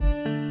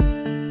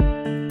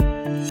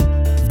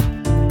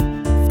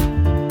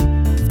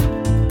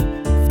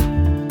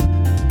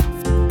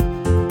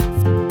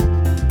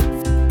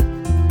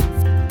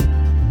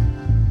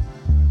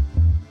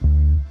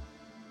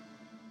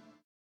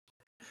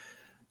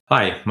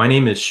Hi, my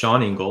name is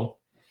Sean Engel,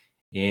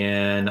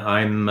 and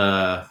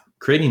I'm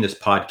creating this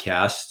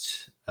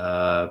podcast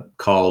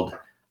called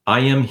 "I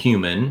Am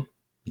Human."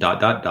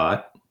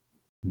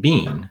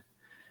 Being,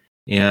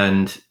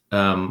 and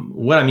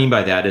what I mean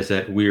by that is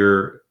that we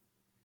are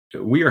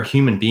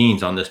human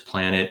beings on this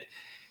planet,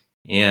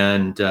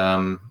 and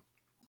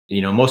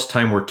most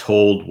time we're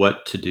told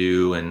what to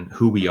do and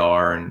who we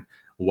are and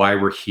why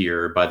we're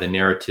here by the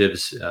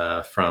narratives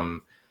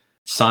from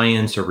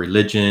science or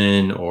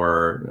religion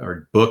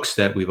or books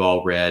that we've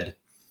all read.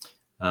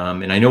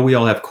 And I know we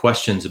all have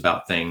questions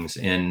about things,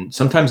 and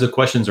sometimes the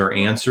questions are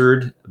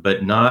answered,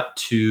 but not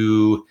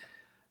to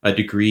a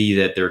degree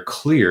that they're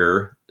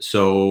clear.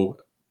 So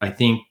I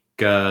think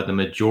the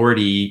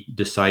majority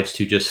decides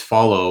to just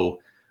follow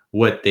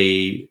what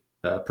they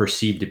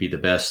perceive to be the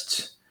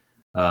best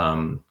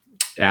um,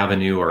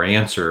 avenue or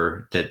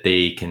answer that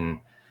they can,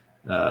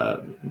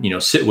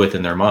 sit with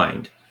in their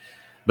mind.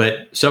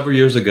 But several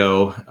years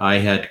ago, I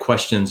had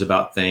questions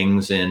about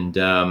things, and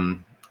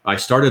I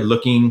started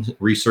looking,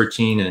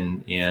 researching,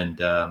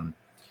 and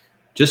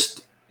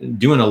just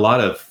doing a lot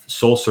of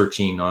soul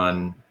searching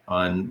on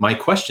my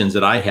questions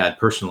that I had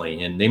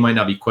personally. And they might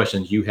not be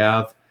questions you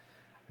have,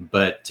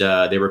 but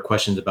they were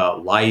questions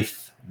about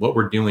life, what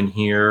we're doing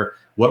here,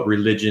 what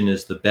religion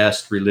is the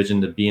best religion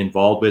to be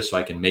involved with, so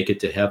I can make it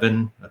to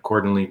heaven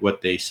accordingly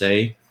what they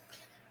say.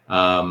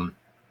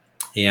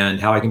 And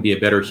how I can be a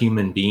better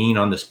human being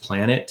on this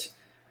planet.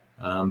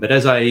 But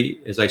as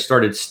I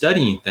started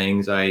studying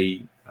things,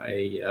 I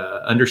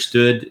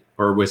understood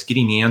or was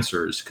getting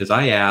answers because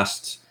I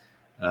asked,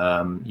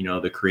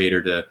 the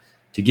Creator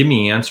to give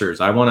me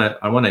answers. I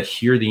want to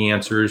hear the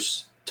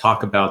answers,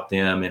 talk about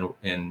them,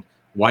 and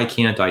why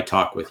can't I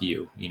talk with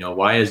you?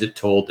 Why is it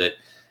told that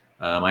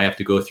I have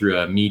to go through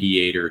a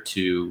mediator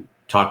to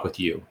talk with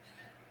you?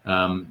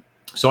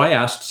 So I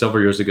asked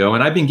several years ago,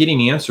 and I've been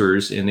getting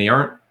answers, and they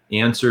aren't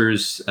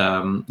answers,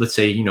 let's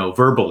say,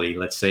 verbally,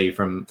 let's say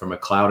from a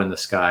cloud in the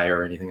sky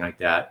or anything like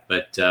that.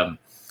 But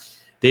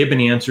they've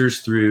been answered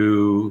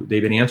through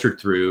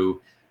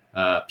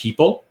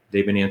people.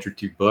 They've been answered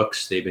through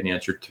books. They've been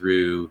answered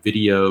through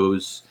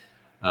videos,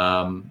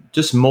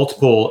 just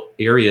multiple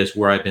areas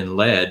where I've been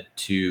led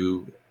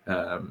to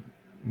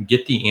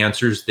get the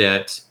answers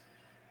that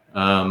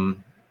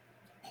kind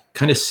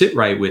of sit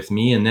right with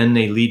me. And then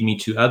they lead me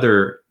to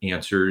other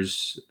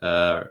answers,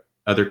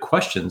 other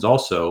questions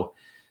also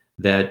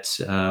that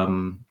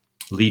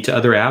lead to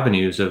other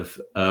avenues of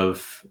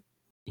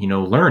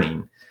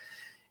learning.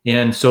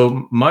 And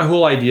so my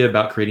whole idea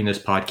about creating this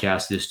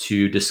podcast is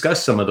to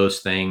discuss some of those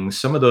things,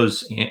 some of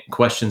those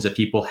questions that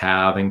people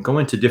have, and go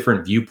into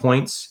different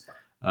viewpoints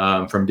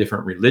from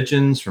different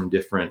religions, from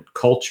different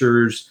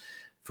cultures,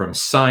 from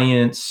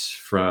science,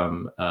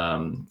 from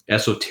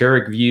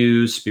esoteric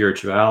views,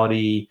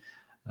 spirituality,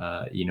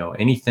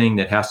 anything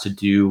that has to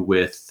do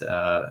with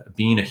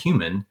being a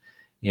human.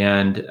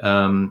 And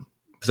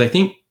because I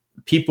think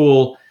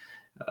people,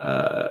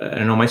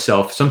 I know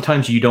myself,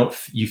 sometimes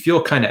you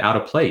feel kind of out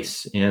of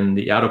place. And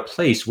the out of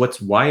place,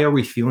 why are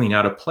we feeling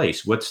out of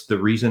place? What's the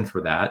reason for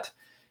that?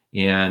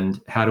 And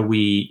how do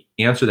we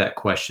answer that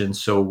question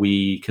so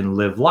we can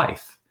live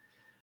life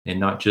and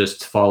not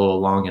just follow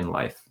along in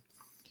life?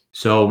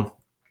 So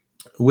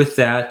with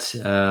that,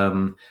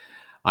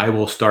 I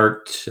will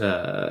start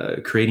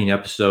creating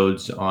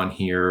episodes on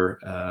here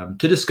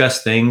to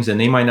discuss things, and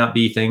they might not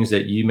be things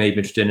that you may be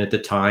interested in at the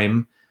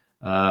time.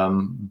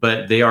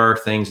 But they are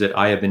things that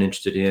I have been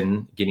interested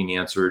in getting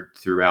answered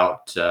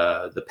throughout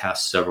the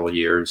past several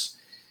years.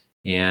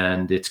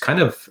 And it's kind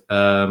of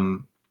a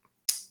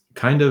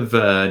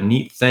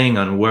neat thing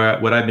on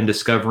what I've been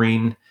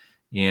discovering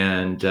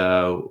and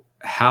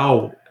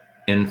how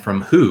and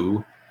from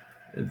who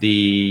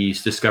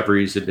these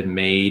discoveries have been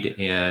made,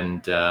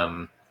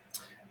 and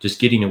just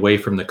getting away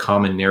from the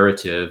common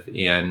narrative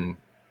and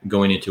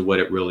going into what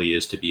it really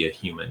is to be a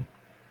human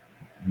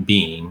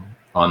being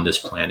on this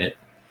planet.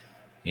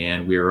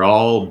 And we're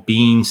all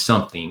being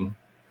something.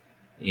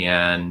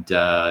 And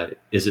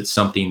is it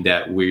something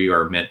that we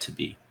are meant to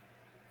be?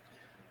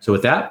 So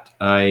with that,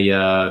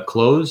 I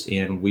close,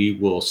 and we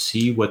will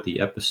see what the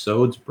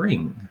episodes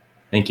bring.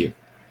 Thank you.